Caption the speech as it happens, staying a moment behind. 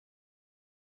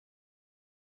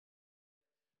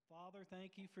Father,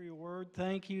 thank you for your word.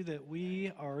 Thank you that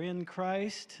we are in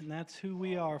Christ, and that's who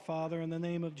we are, Father, in the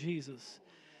name of Jesus.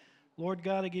 Lord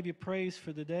God, I give you praise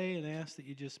for the day and ask that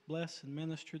you just bless and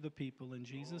minister the people. In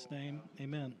Jesus' name,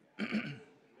 amen.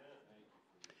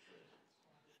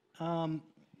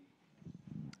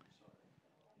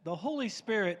 The Holy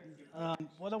Spirit,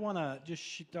 what I want to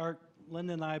just start,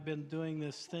 Linda and I have been doing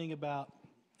this thing about,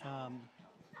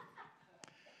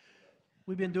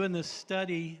 we've been doing this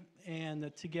study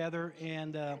and together,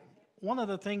 and one of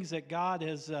the things that God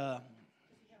has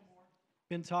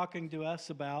been talking to us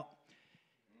about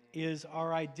is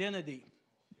our identity.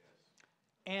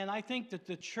 And I think that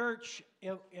the church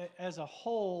as a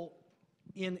whole,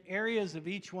 in areas of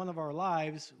each one of our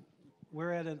lives,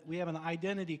 we have an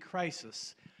identity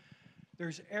crisis.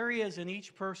 There's areas in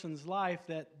each person's life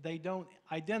that they don't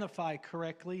identify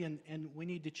correctly, and we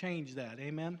need to change that.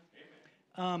 Amen?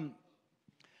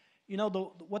 You know,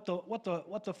 what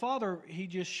the Father, he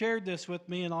just shared this with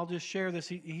me, and I'll just share this.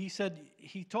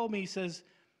 He told me, he says,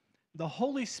 the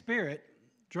Holy Spirit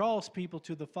draws people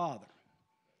to the Father.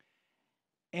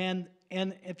 And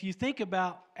if you think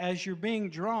about, as you're being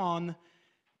drawn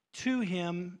to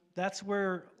him, that's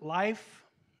where life,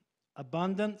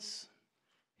 abundance,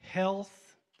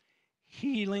 health,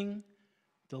 healing,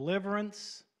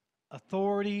 deliverance,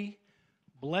 authority,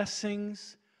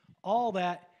 blessings, all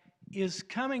that is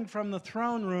coming from the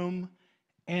throne room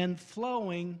and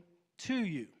flowing to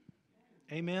you.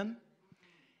 Amen?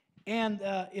 And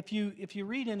if you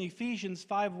read in Ephesians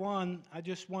 5:1, I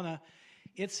just want to,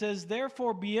 it says,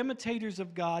 therefore be imitators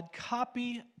of God,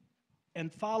 copy and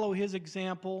follow his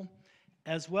example,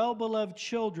 as well-beloved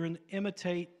children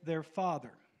imitate their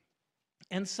father.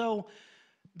 And so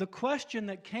the question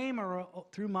that came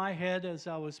through my head as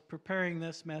I was preparing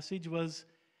this message was,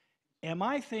 am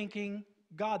I thinking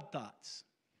God thoughts?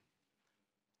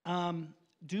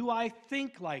 Do I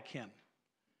think like him?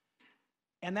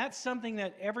 And that's something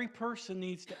that every person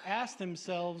needs to ask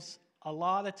themselves a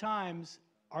lot of times.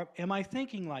 Am I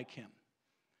thinking like him?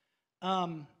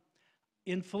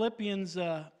 In Philippians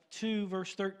 2,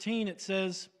 verse 13, it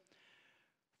says,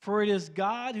 for it is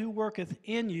God who worketh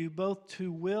in you both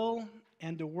to will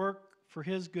and to work for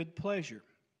his good pleasure.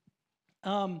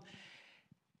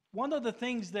 One of the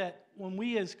things that when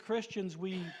we as Christians,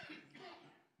 we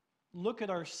look at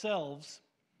ourselves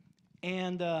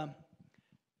and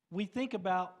we think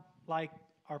about like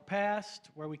our past,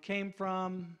 where we came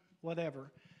from,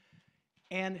 whatever.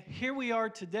 And here we are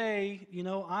today, you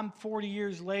know, I'm 40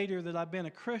 years later that I've been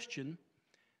a Christian.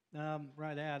 I'm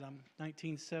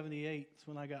 1978 is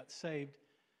when I got saved.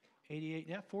 88,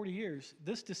 yeah, 40 years.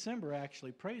 This December,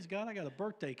 actually. Praise God, I got a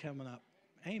birthday coming up.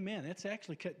 Amen. It's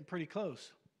actually getting pretty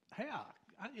close. Yeah,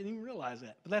 I didn't even realize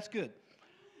that, but that's good.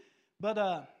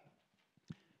 But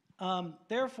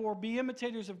therefore, be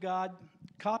imitators of God,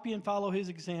 copy and follow his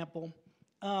example.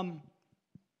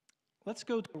 Let's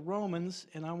go to Romans,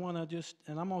 and I'm going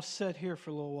to sit here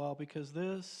for a little while because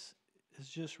this has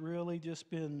just really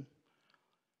been,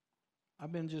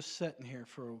 I've been just sitting here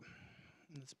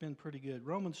it's been pretty good.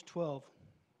 Romans 12.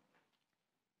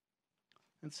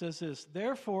 It says this,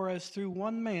 therefore, as through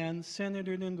one man sin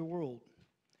entered into the world,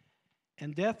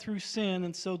 and death through sin,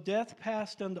 and so death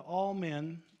passed unto all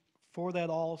men, for that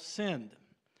all sinned.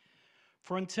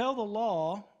 For until the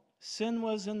law, sin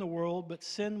was in the world, but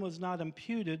sin was not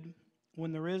imputed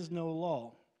when there is no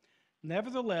law.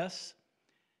 Nevertheless,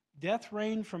 death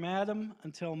reigned from Adam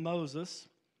until Moses,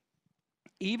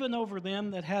 even over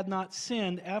them that had not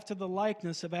sinned after the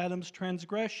likeness of Adam's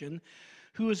transgression,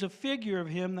 who is a figure of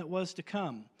him that was to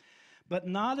come. But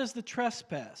not as the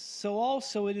trespass, so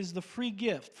also it is the free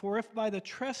gift. For if by the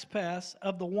trespass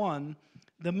of the one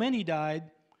the many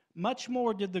died, much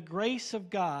more did the grace of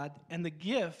God and the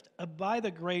gift by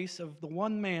the grace of the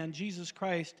one man, Jesus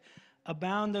Christ,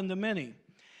 abound unto many.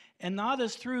 And not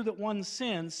as through that one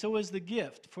sin, so is the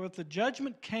gift. For if the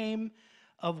judgment came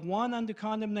of one unto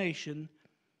condemnation,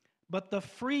 but the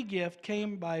free gift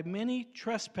came by many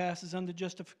trespasses unto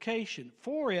justification.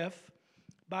 For if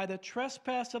by the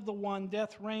trespass of the one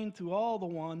death reigned through all the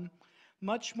one,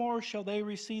 much more shall they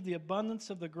receive the abundance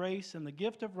of the grace and the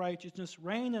gift of righteousness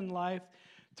reign in life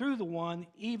through the one,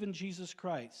 even Jesus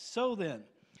Christ. So then,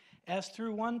 as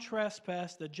through one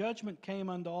trespass the judgment came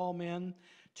unto all men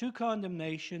to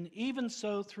condemnation, even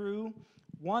so through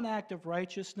one act of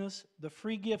righteousness the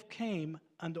free gift came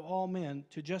unto all men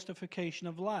to justification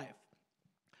of life.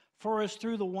 For as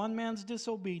through the one man's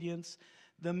disobedience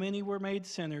the many were made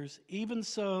sinners, even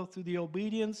so through the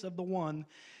obedience of the one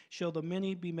shall the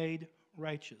many be made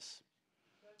righteous.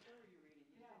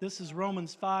 This is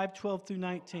Romans 5:12 through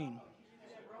 19.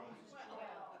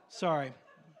 Sorry.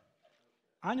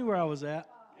 I knew where I was at.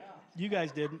 You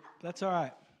guys didn't. That's all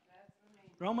right.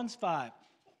 Romans 5.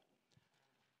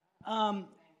 Um,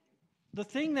 the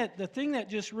thing that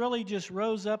just really just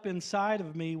rose up inside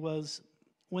of me was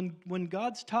when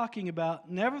God's talking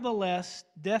about, nevertheless,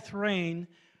 death reigned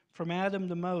from Adam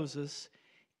to Moses,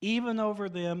 even over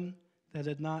them that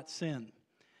had not sinned.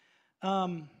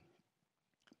 You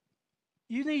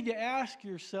need to ask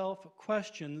yourself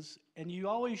questions, and you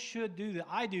always should do that.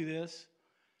 I do this.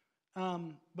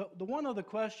 But one of the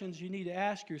questions you need to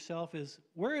ask yourself is,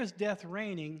 where is death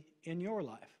reigning in your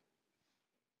life?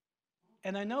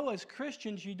 And I know as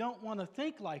Christians you don't want to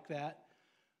think like that,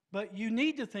 but you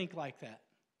need to think like that.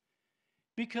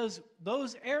 Because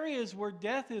those areas where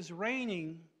death is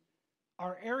reigning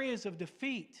are areas of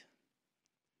defeat.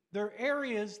 They're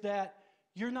areas that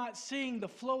you're not seeing the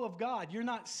flow of God. You're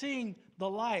not seeing the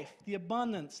life, the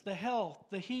abundance, the health,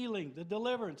 the healing, the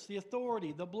deliverance, the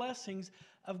authority, the blessings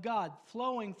of God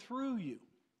flowing through you.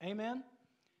 Amen?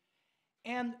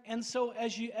 And so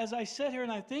as I sit here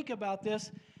and I think about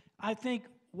this, I think,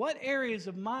 what areas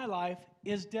of my life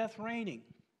is death reigning?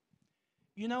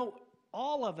 You know,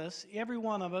 all of us, every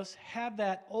one of us, have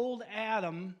that old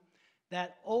Adam,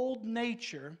 that old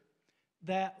nature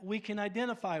that we can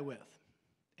identify with.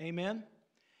 Amen?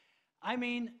 I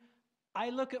mean, I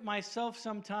look at myself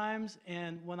sometimes,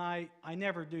 and when I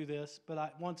never do this,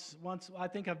 but once I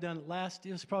think I've done it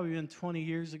it was probably been 20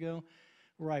 years ago,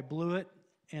 where I blew it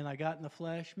and I got in the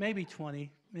flesh. Maybe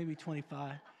 20, maybe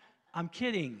 25. I'm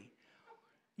kidding.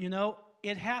 You know,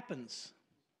 it happens.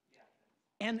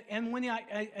 And when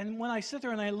I sit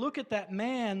there and I look at that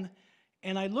man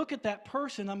and I look at that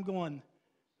person, I'm going,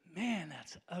 man,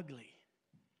 that's ugly.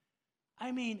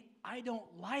 I mean, I don't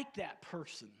like that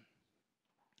person.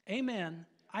 Amen.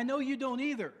 I know you don't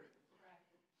either.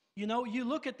 You know, you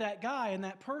look at that guy and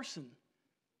that person.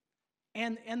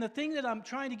 And the thing that I'm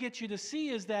trying to get you to see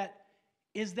is that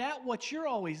what you're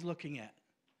always looking at?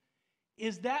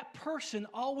 Is that person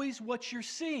always what you're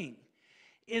seeing?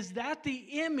 Is that the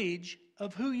image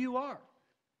of who you are?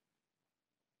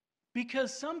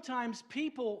 Because sometimes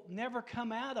people never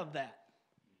come out of that.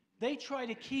 They try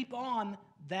to keep on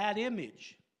that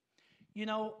image. You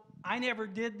know, I never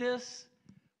did this,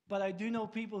 but I do know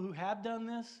people who have done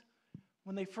this.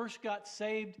 When they first got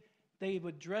saved, they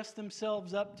would dress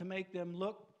themselves up to make them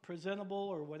look presentable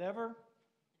or whatever.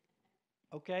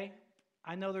 Okay?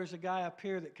 I know there's a guy up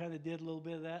here that kind of did a little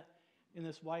bit of that in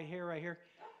this white hair right here.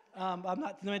 I'm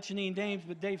not mentioning names,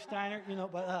 but Dave Steiner, you know,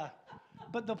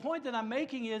 but the point that I'm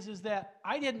making is that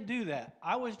I didn't do that.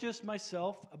 I was just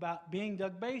myself about being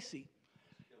Doug Basie.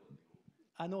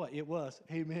 I know it was.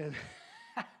 Amen.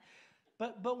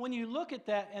 But when you look at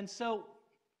that, and so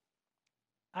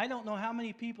I don't know how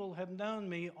many people have known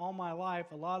me all my life.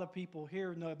 A lot of people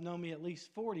here have known me at least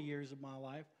 40 years of my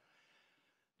life.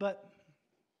 But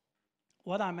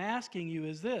what I'm asking you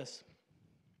is this.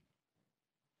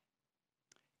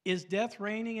 Is death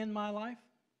reigning in my life?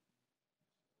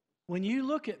 When you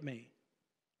look at me,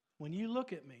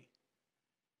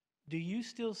 do you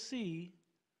still see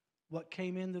what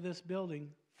came into this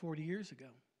building 40 years ago?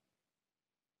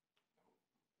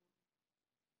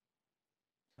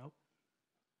 Nope.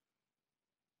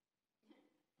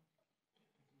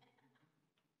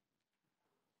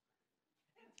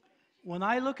 When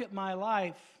I look at my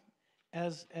life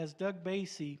as Doug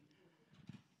Basie,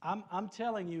 I'm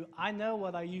telling you, I know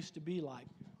what I used to be like.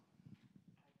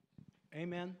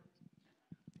 Amen.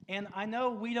 And I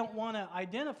know we don't want to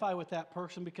identify with that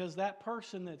person because that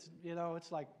person that's, you know,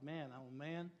 it's like, man, oh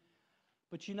man.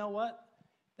 But you know what?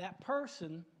 That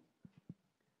person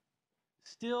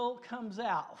still comes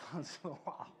out once in a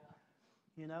while.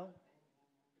 You know?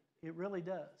 It really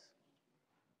does.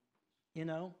 You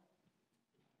know?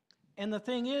 And the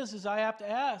thing is I have to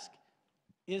ask,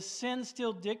 is sin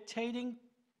still dictating?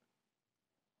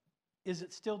 Is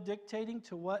it still dictating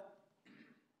to what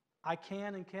I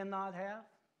can and cannot have?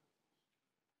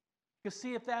 Because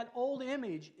see, if that old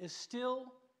image is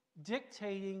still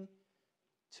dictating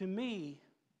to me,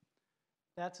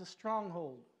 that's a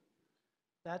stronghold.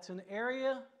 That's an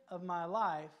area of my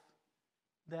life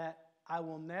that I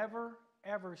will never,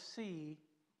 ever see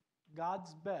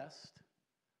God's best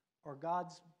or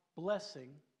God's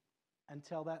blessing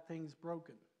until that thing's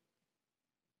broken.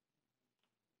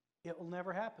 It will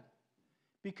never happen.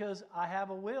 Because I have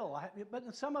a will.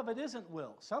 But some of it isn't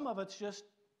will. Some of it's just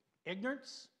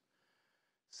ignorance.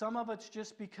 Some of it's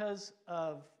just because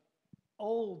of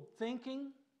old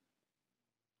thinking.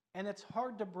 And it's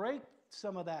hard to break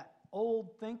some of that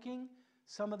old thinking,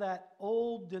 some of that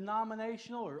old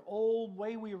denominational or old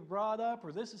way we were brought up,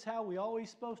 or this is how we always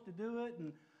supposed to do it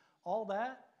and all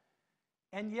that.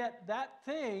 And yet that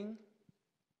thing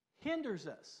hinders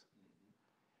us.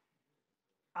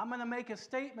 I'm going to make a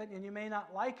statement, and you may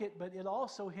not like it, but it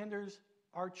also hinders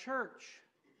our church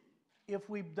if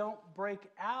we don't break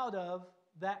out of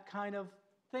that kind of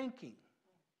thinking.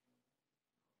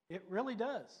 It really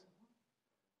does.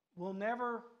 We'll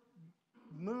never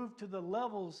move to the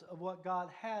levels of what God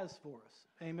has for us.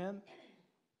 Amen?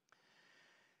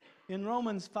 In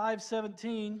Romans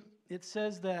 5:17, it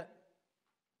says that,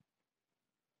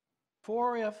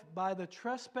 "For if by the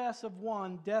trespass of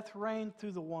one death reigned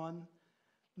through the one,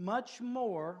 much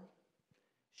more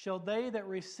shall they that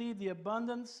receive the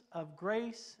abundance of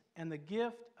grace and the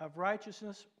gift of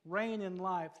righteousness reign in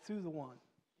life through the one."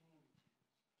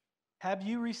 Have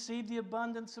you received the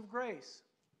abundance of grace?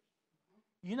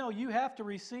 You know, you have to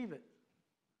receive it.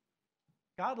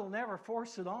 God will never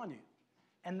force it on you.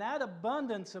 And that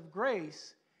abundance of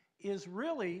grace is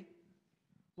really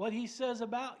what He says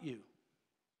about you.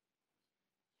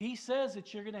 He says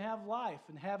that you're going to have life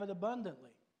and have it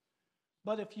abundantly.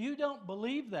 But if you don't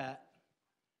believe that,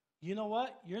 you know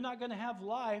what? You're not going to have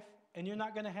life, and you're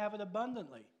not going to have it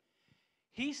abundantly.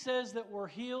 He says that we're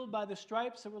healed by the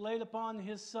stripes that were laid upon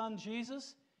His Son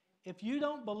Jesus. If you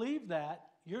don't believe that,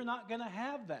 you're not going to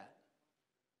have that.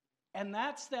 And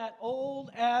that's that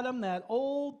old Adam, that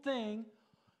old thing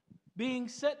being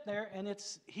set there, and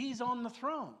He's on the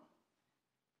throne.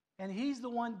 And He's the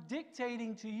one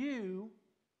dictating to you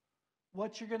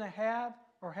what you're going to have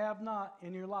or have not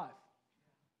in your life.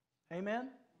 Amen?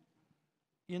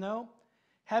 You know,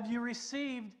 have you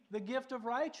received the gift of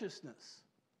righteousness?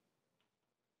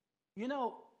 You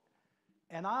know,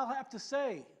 and I'll have to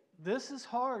say, this is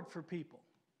hard for people.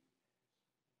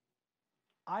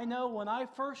 I know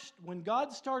when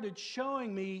God started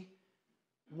showing me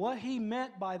what He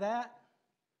meant by that,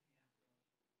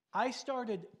 I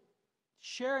started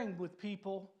sharing with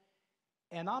people,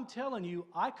 and I'm telling you,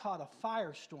 I caught a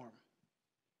firestorm.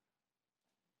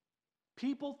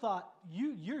 People thought,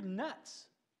 you're nuts.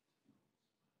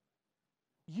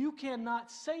 You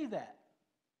cannot say that.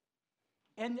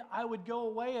 And I would go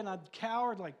away and I'd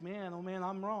cower like, man, oh man,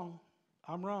 I'm wrong.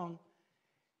 I'm wrong.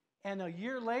 And a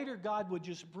year later, God would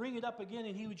just bring it up again,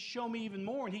 and He would show me even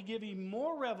more, and He'd give even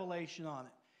more revelation on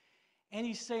it. And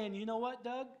He's saying, you know what,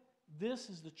 Doug? This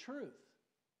is the truth.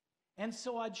 And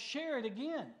so I'd share it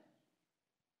again.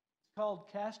 It's called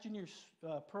casting your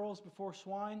pearls before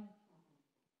swine.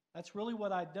 That's really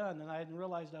what I'd done, and I hadn't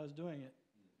realized I was doing it.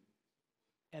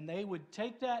 And they would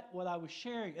take that, what I was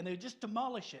sharing, and they would just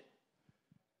demolish it.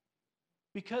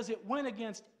 Because it went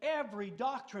against every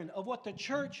doctrine of what the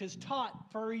church has taught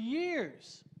for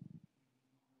years.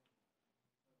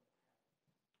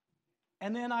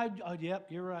 And then yep,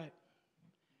 you're right.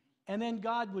 And then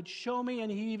God would show me, and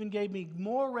He even gave me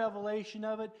more revelation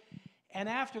of it. And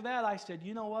after that, I said,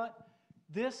 you know what?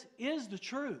 This is the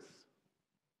truth.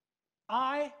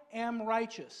 I am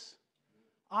righteous.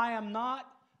 I am not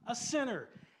a sinner.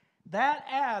 That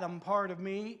Adam part of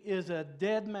me is a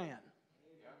dead man.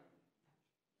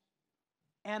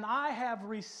 And I have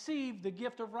received the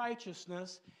gift of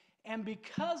righteousness, and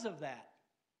because of that,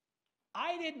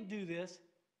 I didn't do this.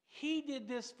 He did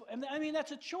this. I mean,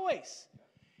 that's a choice.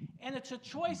 And it's a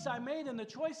choice I made, and the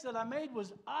choice that I made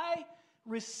was I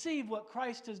receive what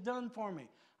Christ has done for me.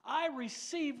 I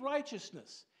receive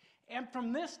righteousness. And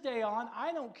from this day on,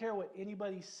 I don't care what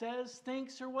anybody says,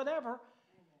 thinks, or whatever.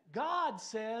 God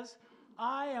says,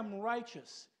 I am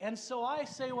righteous. And so I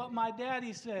say what my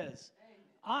daddy says.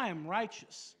 I am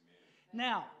righteous.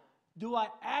 Now, do I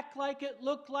act like it,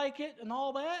 look like it, and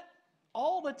all that?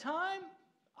 All the time?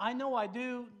 I know I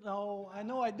do. No, I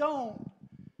know I don't.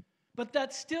 But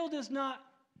that still does not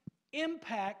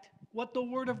impact what the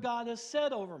Word of God has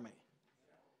said over me.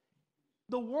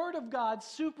 The Word of God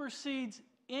supersedes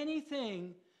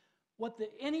anything what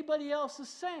anybody else is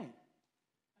saying.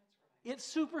 It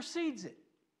supersedes it.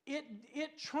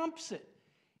 It trumps it.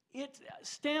 It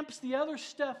stamps the other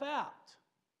stuff out.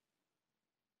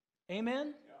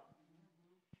 Amen? Yeah.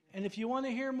 And if you want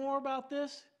to hear more about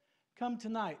this, come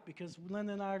tonight, because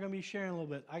Linda and I are going to be sharing a little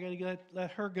bit. I got to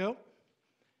let her go.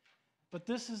 But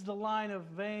this is the line of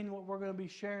vein what we're going to be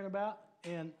sharing about,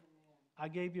 and I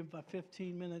gave you a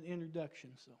 15-minute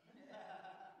introduction. So,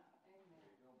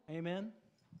 amen.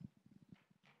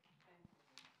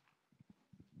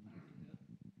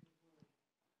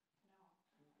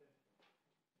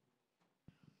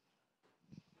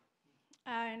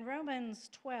 In Romans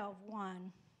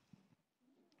 12:1,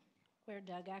 where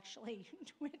Doug actually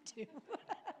went to,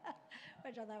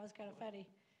 which I thought was kind of funny,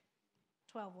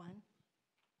 12:1.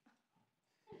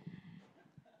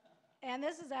 And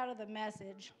this is out of the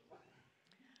Message.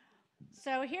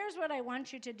 So here's what I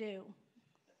want you to do.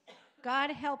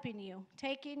 God helping you,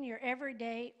 taking your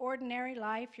everyday, ordinary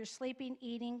life, your sleeping,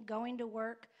 eating, going to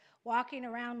work, walking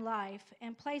around life,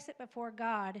 and place it before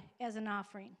God as an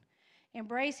offering.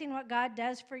 Embracing what God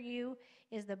does for you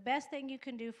is the best thing you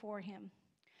can do for him.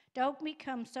 Don't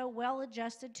become so well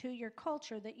adjusted to your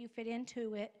culture that you fit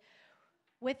into it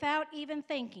without even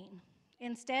thinking.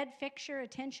 Instead, fix your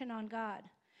attention on God.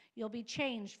 You'll be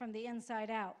changed from the inside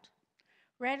out.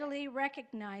 Readily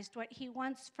recognize what he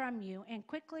wants from you and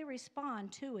quickly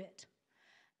respond to it.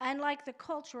 Unlike the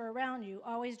culture around you,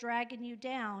 always dragging you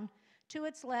down to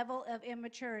its level of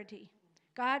immaturity,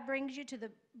 God brings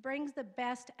the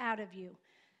best out of you,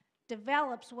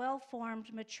 develops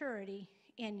well-formed maturity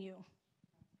in you.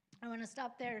 I want to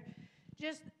stop there.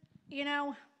 Just,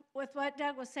 with what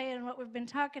Doug was saying and what we've been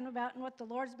talking about and what the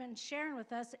Lord's been sharing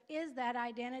with us is that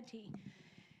identity.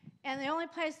 And the only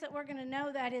place that we're going to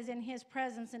know that is in his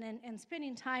presence and in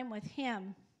spending time with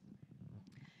him.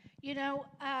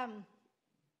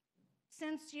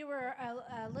 Since you were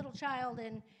a little child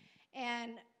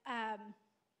and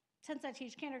since I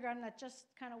teach kindergarten, that's just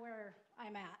kind of where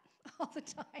I'm at all the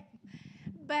time.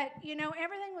 But,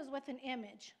 everything was with an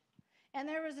image. And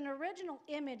there was an original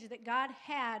image that God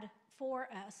had for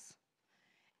us.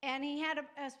 And he had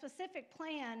a specific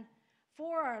plan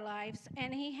for our lives.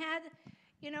 And he had,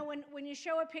 when you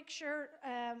show a picture,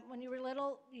 when you were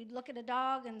little, you'd look at a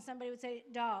dog and somebody would say,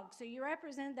 dog. So you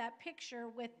represent that picture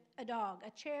with a dog,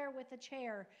 a chair with a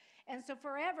chair. And so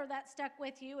forever that stuck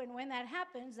with you. And when that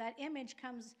happens, that image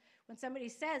comes, when somebody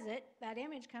says it, that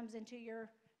image comes into your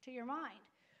mind.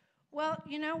 Well,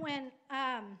 when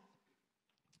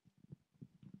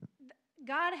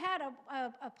God had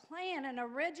a plan, an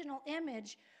original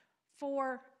image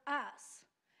for us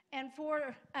and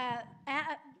for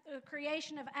the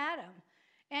creation of Adam.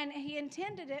 And he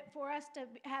intended it for us to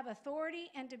have authority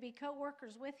and to be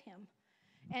co-workers with him.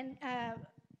 And,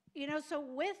 so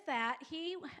with that,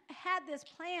 he had this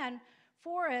plan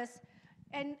for us.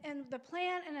 And the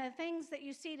plan and the things that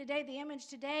you see today, the image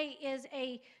today, is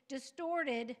a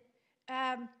distorted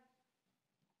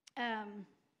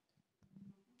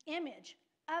image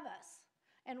of us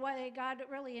and what God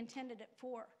really intended it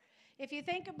for. If you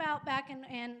think about back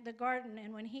in the garden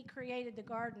and when he created the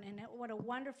garden and what a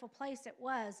wonderful place it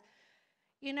was,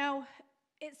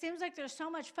 it seems like there's so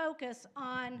much focus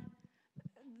on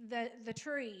the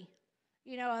tree,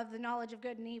 of the knowledge of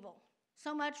good and evil.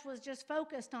 So much was just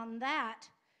focused on that,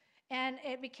 and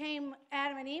it became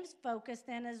Adam and Eve's focus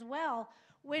then as well.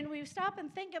 When we stop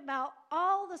and think about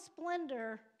all the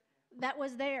splendor that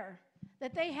was there,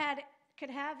 that they could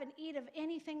have and eat of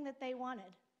anything that they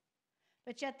wanted,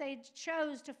 but yet they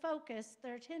chose to focus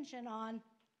their attention on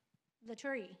the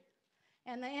tree.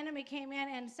 And the enemy came in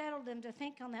and settled them to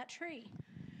think on that tree.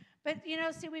 But,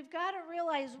 we've got to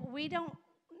realize we don't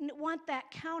want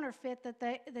that counterfeit that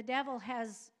the devil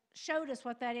has showed us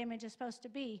what that image is supposed to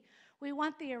be. We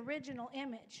want the original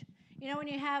image. When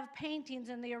you have paintings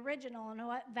and the original and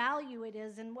what value it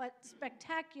is and what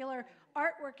spectacular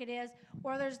artwork it is,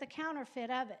 or there's the counterfeit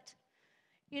of it.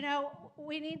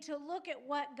 We need to look at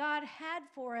what God had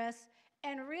for us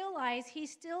and realize he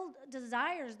still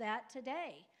desires that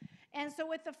today. And so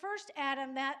with the first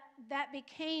Adam, that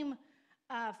became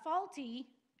faulty,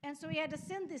 and so he had to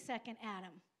send the second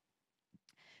Adam,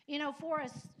 for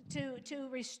us to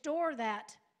restore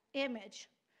that image.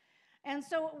 And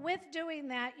so with doing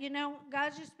that,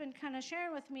 God's just been kind of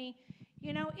sharing with me,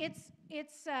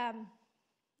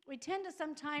 we tend to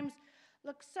sometimes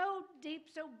look so deep,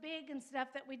 so big and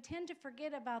stuff that we tend to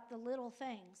forget about the little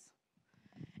things.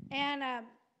 And,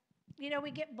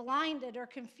 we get blinded or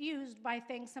confused by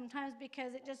things sometimes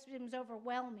because it just seems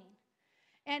overwhelming.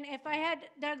 And if I had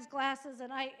Doug's glasses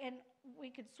and we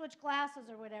could switch glasses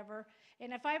or whatever,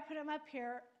 and if I put them up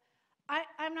here,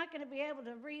 I'm not going to be able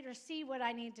to read or see what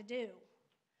I need to do.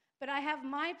 But I have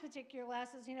my particular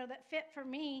glasses, that fit for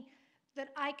me, that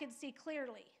I can see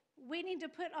clearly. We need to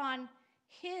put on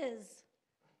his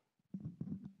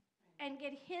and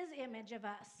get his image of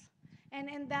us.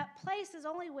 And that place is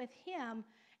only with him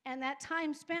and that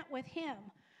time spent with him.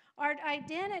 Our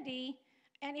identity,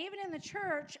 and even in the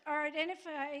church, are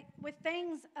identified with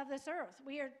things of this earth.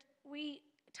 We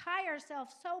tie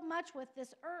ourselves so much with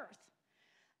this earth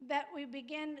that we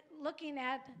begin looking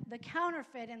at the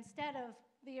counterfeit instead of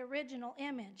the original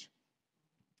image.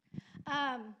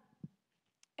 And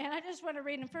I just want to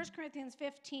read in 1 Corinthians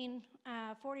 15,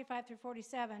 45 through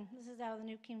 47. This is out of the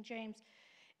New King James.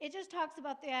 It just talks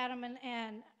about the Adam,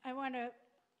 and I want to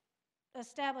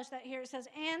establish that here. It says,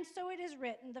 "And so it is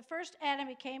written, the first Adam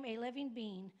became a living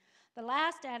being. The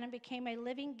last Adam became a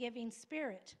living, giving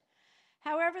spirit.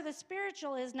 However, the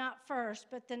spiritual is not first,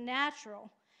 but the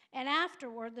natural, and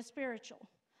afterward the spiritual.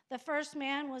 The first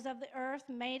man was of the earth,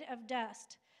 made of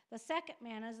dust. The second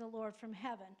man is the Lord from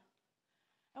heaven.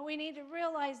 And we need to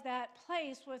realize that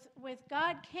place with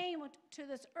God came to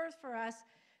this earth for us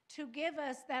to give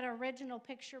us that original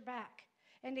picture back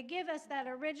and to give us that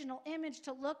original image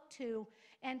to look to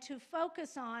and to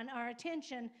focus on our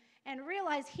attention and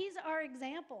realize he's our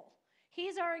example.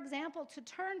 He's our example to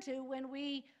turn to when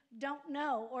we don't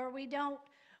know or we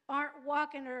aren't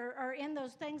walking or are in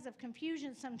those things of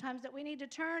confusion sometimes, that we need to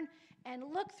turn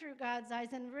and look through God's eyes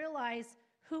and realize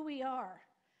who we are.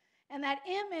 And that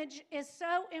image is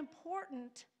so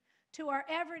important to our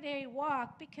everyday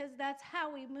walk because that's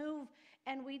how we move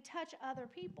and we touch other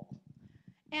people.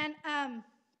 And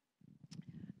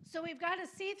so we've got to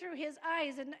see through his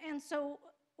eyes, and so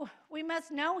we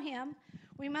must know him.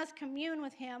 We must commune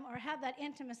with him or have that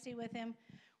intimacy with him.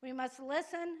 We must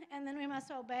listen, and then we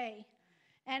must obey.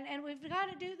 And we've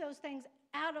got to do those things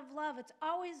out of love. It's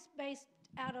always based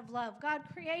out of love. God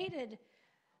created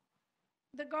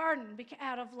the garden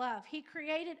out of love. He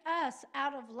created us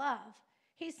out of love.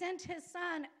 He sent his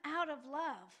son out of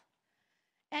love.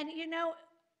 And you know,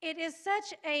 it is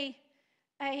such a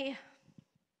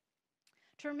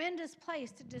tremendous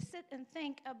place to just sit and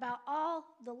think about all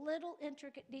the little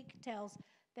intricate details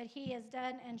that he has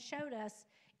done and showed us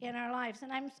in our lives.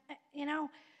 And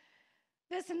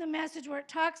this in the message where it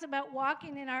talks about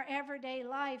walking in our everyday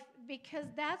life, because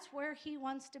that's where he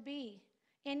wants to be,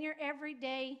 in your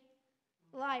everyday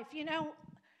life. You know,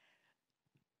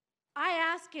 I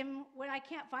ask him when I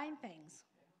can't find things.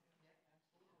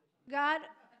 God,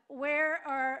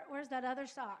 where's that other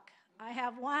sock? I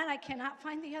have one, I cannot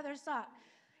find the other sock.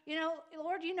 You know,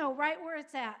 Lord, you know right where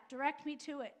it's at. Direct me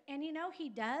to it. And you know, he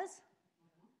does.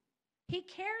 He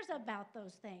cares about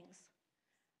those things.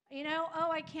 You know,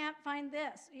 oh, I can't find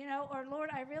this. You know, or Lord,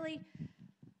 I really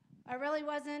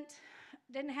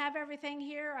didn't have everything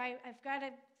here. I've got to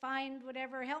find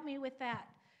whatever. Help me with that.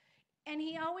 And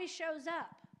he always shows up.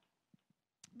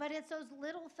 But it's those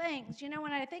little things. You know,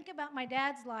 when I think about my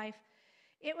dad's life,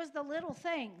 it was the little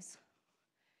things,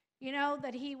 you know,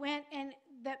 that he went and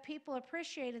that people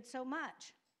appreciated so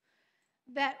much.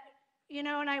 That, you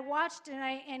know, and I watched and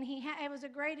it was a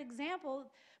great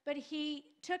example, but he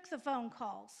took the phone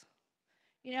calls.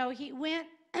 You know, he went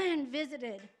and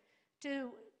visited to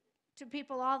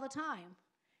people all the time.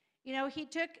 You know, he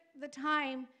took the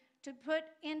time to put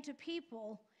into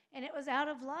people, and it was out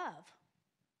of love.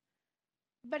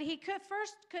 But he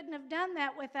couldn't have done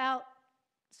that without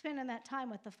spending that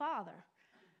time with the Father,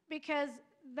 because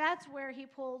that's where he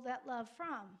pulled that love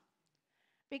from.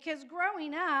 Because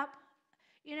growing up,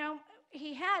 you know,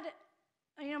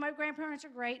 my grandparents are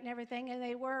great and everything, and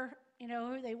they were, you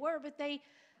know, who they were, but they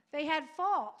had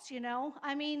faults, you know.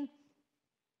 I mean,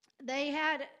 they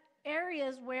had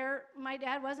areas where my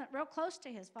dad wasn't real close to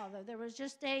his father. There was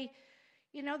just there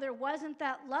wasn't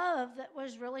that love that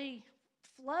was really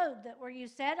flowed, that where you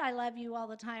said, I love you all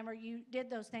the time, or you did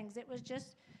those things. It was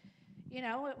just, you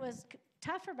know, it was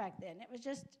tougher back then. It was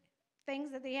just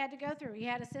things that they had to go through. He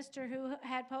had a sister who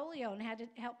had polio and had to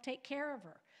help take care of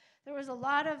her. There was a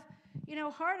lot of, you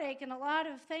know, heartache and a lot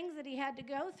of things that he had to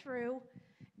go through,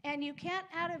 and you can't,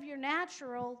 out of your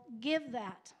natural, give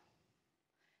that.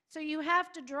 So you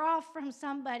have to draw from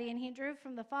somebody, and he drew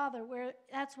from the Father, where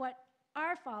that's what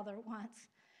our Father wants,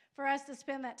 for us to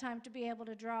spend that time to be able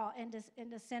to draw and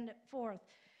to send it forth.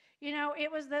 You know, it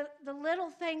was the little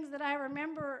things that I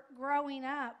remember growing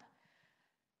up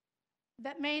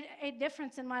that made a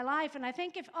difference in my life. And I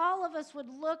think if all of us would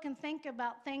look and think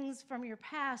about things from your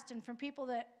past and from people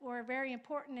that were very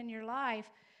important in your life,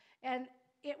 and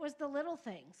it was the little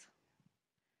things.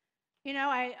 You know,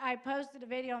 I posted a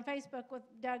video on Facebook with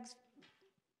Doug's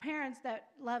parents that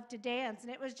love to dance,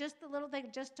 and it was just the little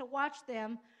thing, just to watch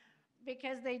them,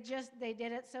 because they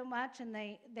did it so much, and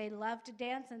they loved to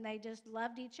dance, and they just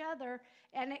loved each other,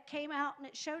 and it came out and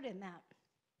it showed in that.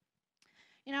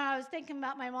 You know, I was thinking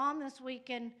about my mom this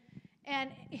week, and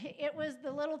it was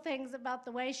the little things about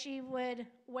the way she would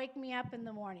wake me up in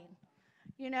the morning,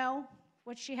 you know,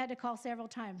 which she had to call several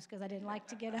times because I didn't like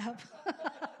to get up.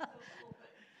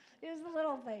 It was the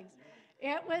little things.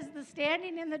 It was the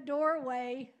standing in the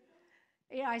doorway.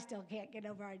 Yeah, I still can't get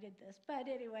over I did this. But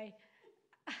anyway,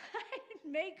 I'd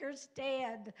make her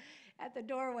stand at the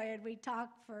doorway, and we'd talk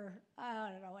for, I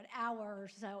don't know, an hour or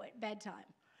so at bedtime.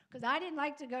 Because I didn't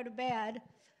like to go to bed,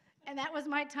 and that was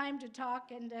my time to talk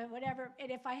and whatever.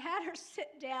 And if I had her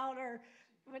sit down or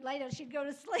lay down, she'd go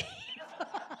to sleep.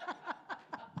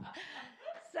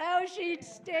 So she'd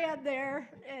stand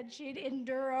there, and she'd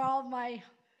endure all my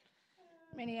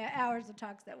many hours of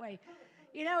talks that way.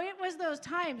 You know, it was those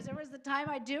times. There was the time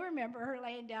I do remember her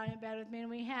laying down in bed with me, and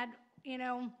we had, you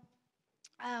know,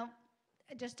 uh,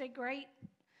 just a great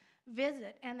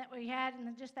visit, and that we had,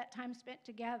 and just that time spent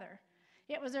together.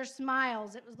 It was her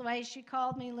smiles. It was the way she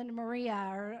called me Linda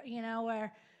Maria, or, you know,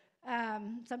 or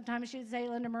sometimes she'd say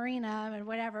Linda Marina or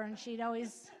whatever, and she'd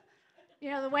always, you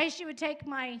know, the way she would take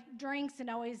my drinks and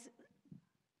always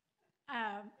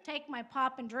take my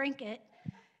pop and drink it,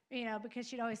 you know, because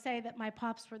she'd always say that my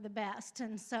pops were the best.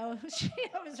 And so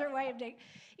it was her way of doing,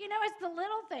 you know, it's the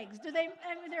little things. Do they,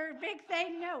 I mean, they're a big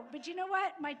thing? No. But you know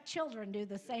what? My children do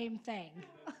the same thing.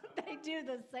 They do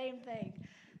the same thing.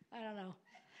 I don't know.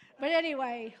 But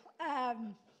anyway,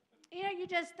 you know, you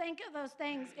just think of those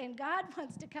things, and God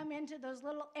wants to come into those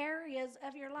little areas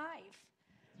of your life.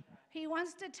 He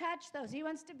wants to touch those. He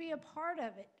wants to be a part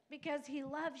of it because he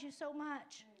loves you so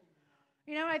much.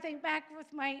 You know, I think back with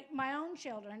my own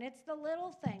children. It's the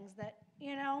little things that,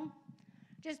 you know,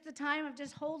 just the time of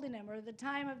just holding them, or the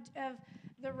time of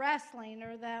the wrestling,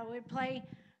 or that we'd play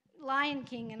Lion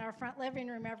King in our front living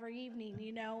room every evening,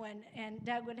 you know, and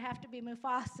Doug would have to be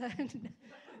Mufasa, and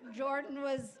Jordan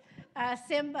was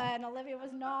Simba, and Olivia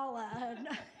was Nala. And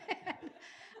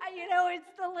you know, it's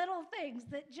the little things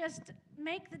that just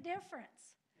make the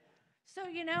difference. So,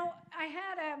 you know, I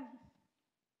had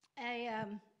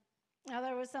now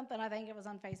there was something, I think it was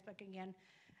on Facebook again,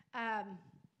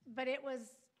 but it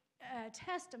was a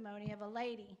testimony of a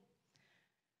lady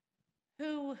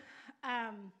who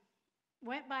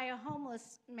went by a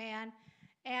homeless man,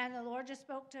 and the Lord just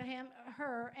spoke to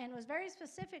her, and was very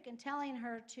specific in telling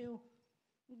her to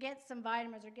get some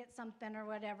vitamins or get something or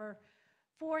whatever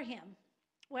for him.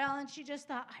 Well, and she just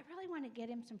thought, I really want to get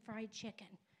him some fried chicken.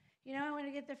 You know, I want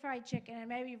to get the fried chicken, and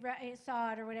maybe he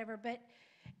saw it or whatever, but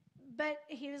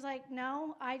he was like,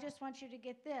 no, I just want you to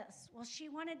get this. Well, she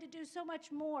wanted to do so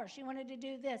much more. She wanted to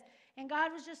do this. And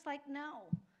God was just like, no,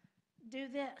 do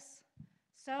this.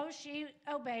 So she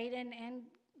obeyed and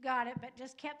got it, but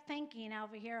just kept thinking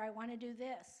over here, I want to do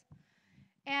this.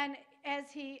 And as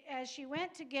she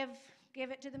went to give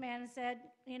it to the man and said,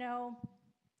 you know,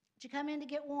 did you come in to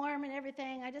get warm and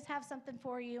everything? I just have something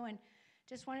for you and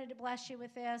just wanted to bless you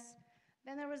with this.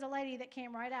 Then there was a lady that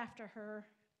came right after her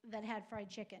that had fried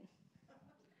chicken.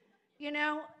 You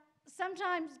know,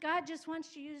 sometimes God just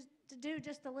wants you to do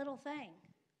just a little thing.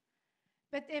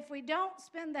 But if we don't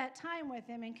spend that time with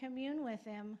him and commune with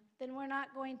him, then we're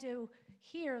not going to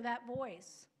hear that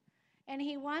voice. And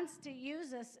he wants to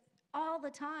use us all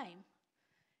the time.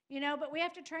 You know, but we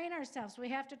have to train ourselves. We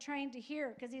have to train to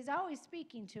hear, because he's always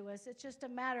speaking to us. It's just a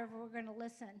matter of if we're going to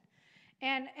listen.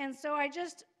 And so I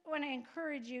just want to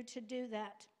encourage you to do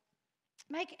that.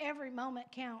 Make every moment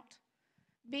count.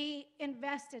 Be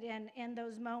invested in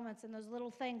those moments and those little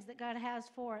things that God has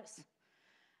for us.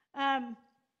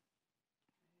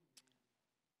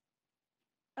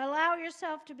 Allow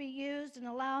yourself to be used, and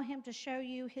allow him to show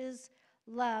you his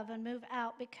love and move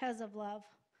out because of love.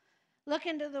 Look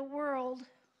into the world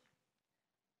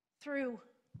through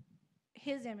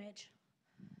his image.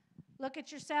 Look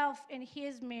at yourself in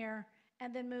his mirror,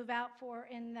 and then move out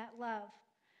in that love.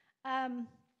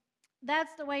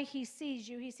 That's the way he sees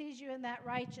you. He sees you in that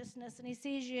righteousness, and he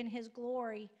sees you in his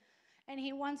glory. And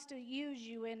he wants to use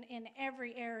you in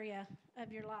every area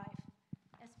of your life,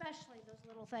 especially those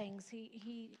little things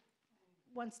he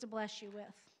wants to bless you with.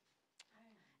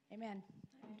 Amen.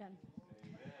 I'm done.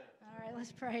 Amen. All right,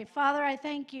 let's pray. Father, I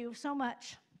thank you so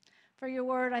much for your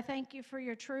word. I thank you for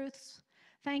your truths.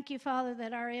 Thank you, Father,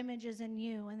 that our image is in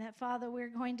you, and that, Father, we're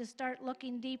going to start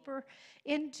looking deeper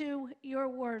into your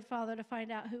word, Father, to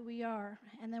find out who we are,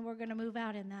 and then we're going to move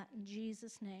out in that. In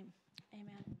Jesus' name,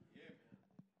 amen.